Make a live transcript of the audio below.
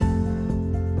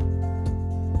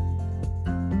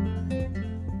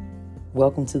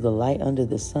Welcome to The Light Under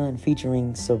the Sun,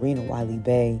 featuring Serena Wiley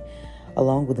Bay,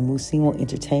 along with the Musimo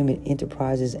Entertainment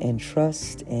Enterprises and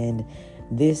Trust. And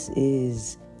this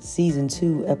is Season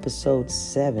 2, Episode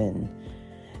 7.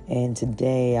 And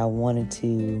today I wanted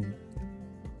to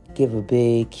give a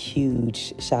big,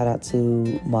 huge shout out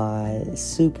to my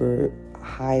super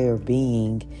higher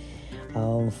being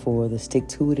for the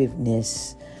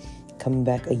stick-to-itiveness, coming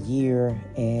back a year,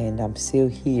 and I'm still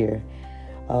here.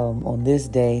 On this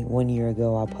day, 1 year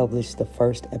ago, I published the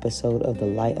first episode of The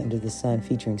Light Under the Sun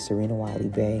featuring Serena Wiley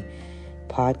Bay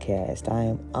podcast. I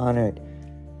am honored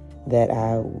that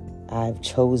I've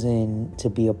chosen to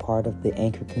be a part of the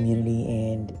Anchor community,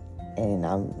 and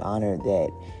I'm honored that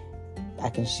I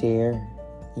can share,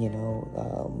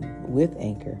 with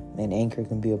Anchor, and Anchor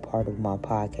can be a part of my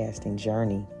podcasting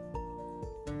journey.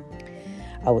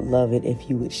 I would love it if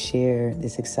you would share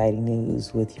this exciting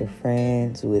news with your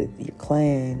friends, with your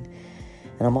clan.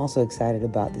 And I'm also excited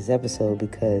about this episode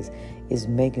because it's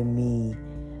making me,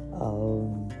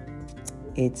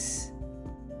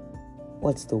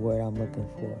 what's the word I'm looking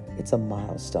for? It's a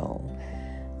milestone.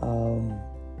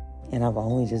 And I've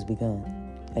only just begun.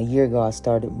 A year ago, I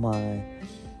started my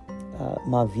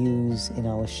views, and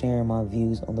I was sharing my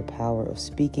views on the power of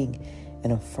speaking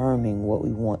and affirming what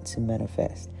we want to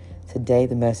manifest. Today,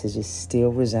 the message is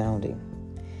still resounding.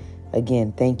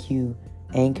 Again, thank you,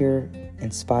 Anchor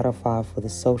and Spotify, for the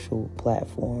social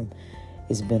platform.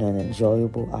 It's been an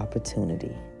enjoyable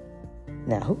opportunity.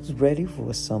 Now, who's ready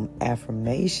for some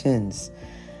affirmations?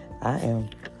 I am.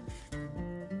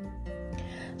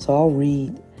 So I'll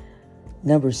read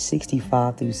numbers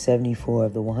 65 through 74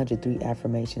 of the 103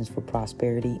 affirmations for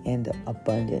prosperity and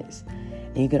abundance.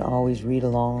 And you can always read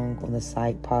along on the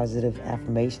site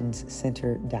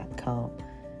positiveaffirmationscenter.com.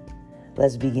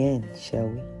 Let's begin, shall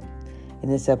we? In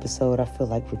this episode, I feel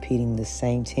like repeating the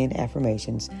same 10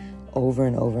 affirmations over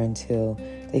and over until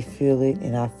they feel it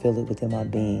and I feel it within my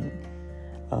being.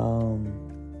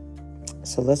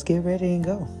 So let's get ready and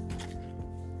go.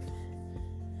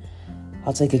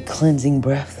 I'll take a cleansing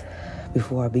breath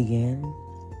before I begin.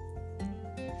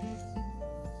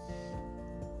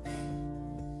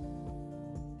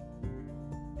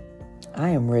 I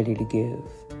am ready to give.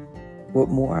 What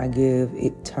more I give,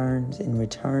 it turns and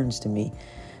returns to me.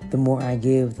 The more I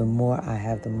give, the more I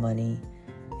have the money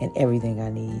and everything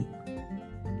I need.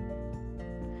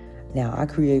 Now I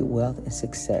create wealth and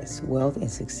success, wealth and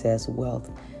success,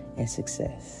 wealth and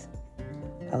success.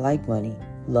 I like money,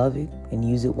 love it, and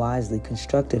use it wisely,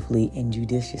 constructively, and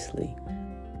judiciously.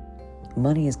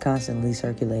 Money is constantly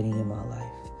circulating in my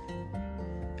life.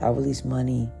 I release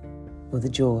money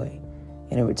with joy,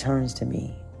 and it returns to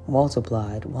me,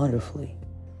 multiplied wonderfully.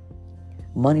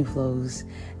 Money flows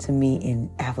to me in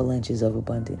avalanches of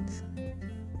abundance.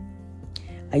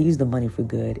 I use the money for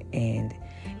good and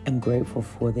am grateful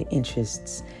for the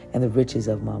interests and the riches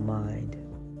of my mind.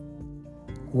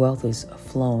 Wealth is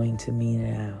flowing to me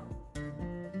now.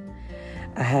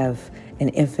 I have an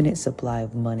infinite supply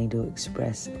of money to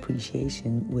express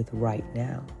appreciation with right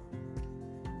now.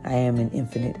 I am in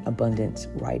infinite abundance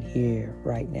right here,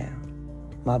 right now.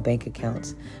 My bank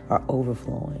accounts are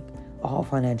overflowing. All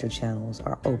financial channels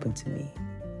are open to me.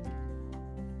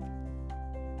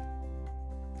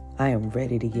 I am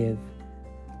ready to give.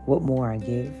 What more I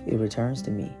give, it returns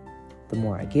to me. The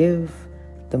more I give,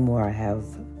 the more I have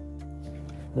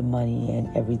the money and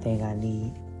everything I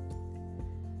need.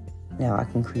 Now I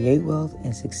can create wealth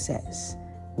and success.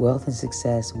 Wealth and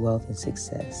success, wealth and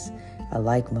success. I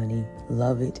like money,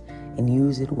 love it, and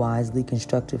use it wisely,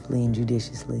 constructively, and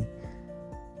judiciously.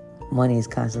 Money is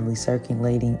constantly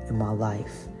circulating in my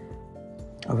life.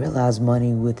 I realize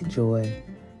money with joy,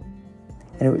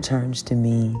 and it returns to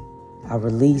me. I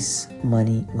release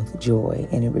money with joy,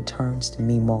 and it returns to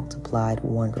me multiplied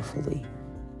wonderfully.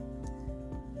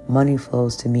 Money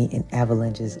flows to me in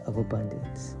avalanches of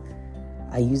abundance.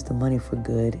 I use the money for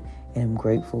good and am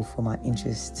grateful for my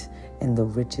interests and the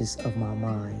riches of my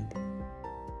mind.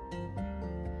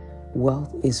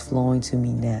 Wealth is flowing to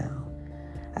me now.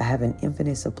 I have an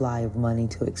infinite supply of money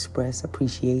to express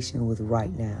appreciation with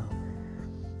right now.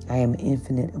 I am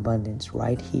infinite abundance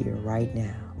right here, right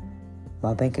now.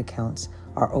 My bank accounts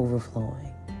are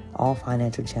overflowing. All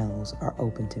financial channels are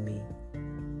open to me.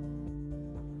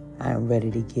 I am ready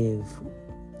to give.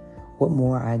 What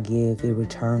more I give, it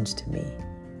returns to me.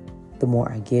 The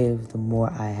more I give, the more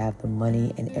I have the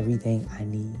money and everything I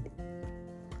need.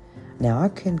 Now I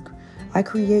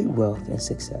create wealth and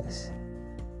success.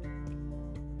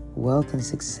 Wealth and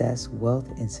success, wealth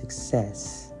and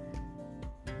success.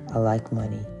 I like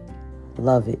money,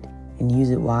 love it, and use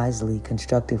it wisely,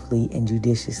 constructively, and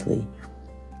judiciously.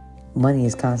 Money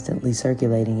is constantly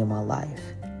circulating in my life.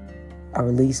 I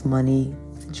release money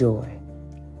with joy,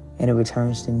 and it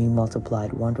returns to me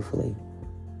multiplied wonderfully.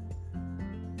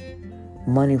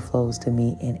 Money flows to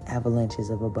me in avalanches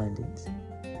of abundance.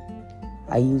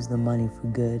 I use the money for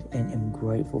good and am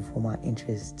grateful for my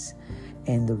interests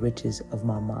and the riches of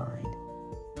my mind.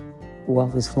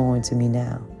 Wealth is flowing to me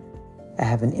now. I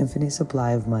have an infinite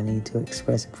supply of money to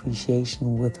express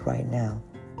appreciation with right now.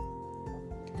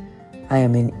 I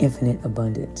am in infinite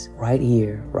abundance right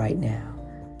here, right now.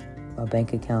 My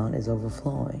bank account is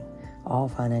overflowing. All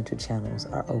financial channels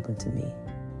are open to me.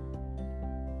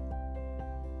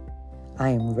 I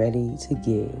am ready to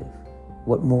give.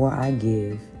 What more I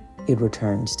give, it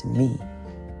returns to me.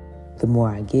 The more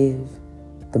I give,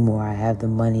 the more I have the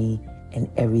money and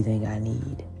everything I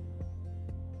need.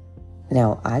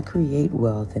 Now I create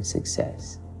wealth and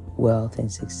success, wealth and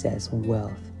success,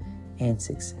 wealth and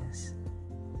success.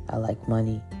 I like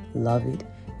money, love it,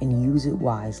 and use it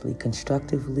wisely,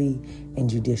 constructively, and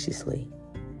judiciously.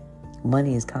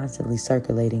 Money is constantly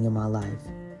circulating in my life.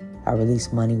 I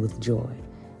release money with joy,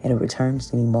 and it returns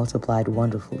to me multiplied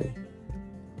wonderfully.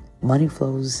 Money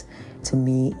flows to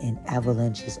me in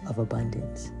avalanches of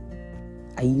abundance.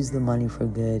 I use the money for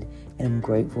good, and am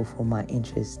grateful for my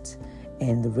interests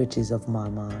and the riches of my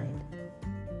mind.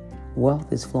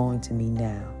 Wealth is flowing to me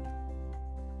now.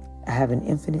 I have an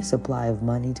infinite supply of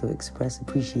money to express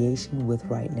appreciation with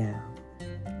right now.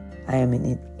 I am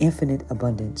in infinite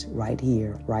abundance right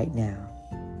here, right now.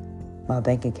 My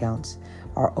bank accounts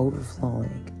are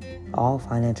overflowing. All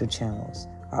financial channels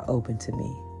are open to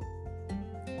me.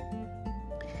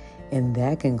 And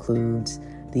that concludes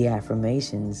the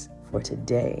affirmations for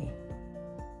today.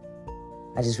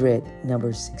 I just read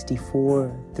numbers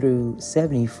 64 through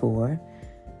 74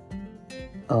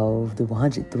 of the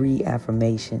 103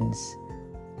 affirmations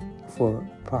for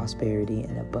prosperity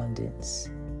and abundance.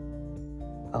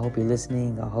 I hope you're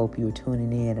listening. I hope you're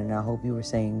tuning in, and I hope you were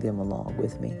saying them along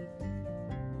with me.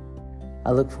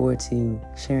 I look forward to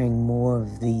sharing more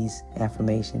of these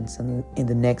affirmations in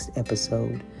the next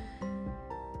episode.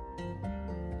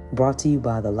 Brought to you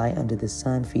by The Light Under the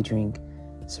Sun, featuring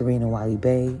Serena Wiley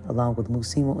Bay, along with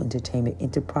Musimo Entertainment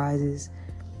Enterprises,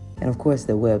 and of course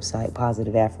their website,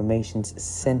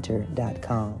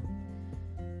 positiveaffirmationscenter.com.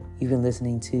 You've been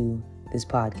listening to this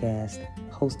podcast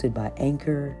hosted by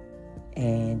Anchor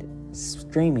and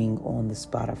streaming on the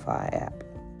Spotify app.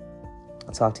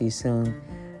 I'll talk to you soon.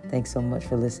 Thanks so much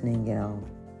for listening, and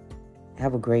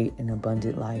have a great and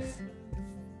abundant life.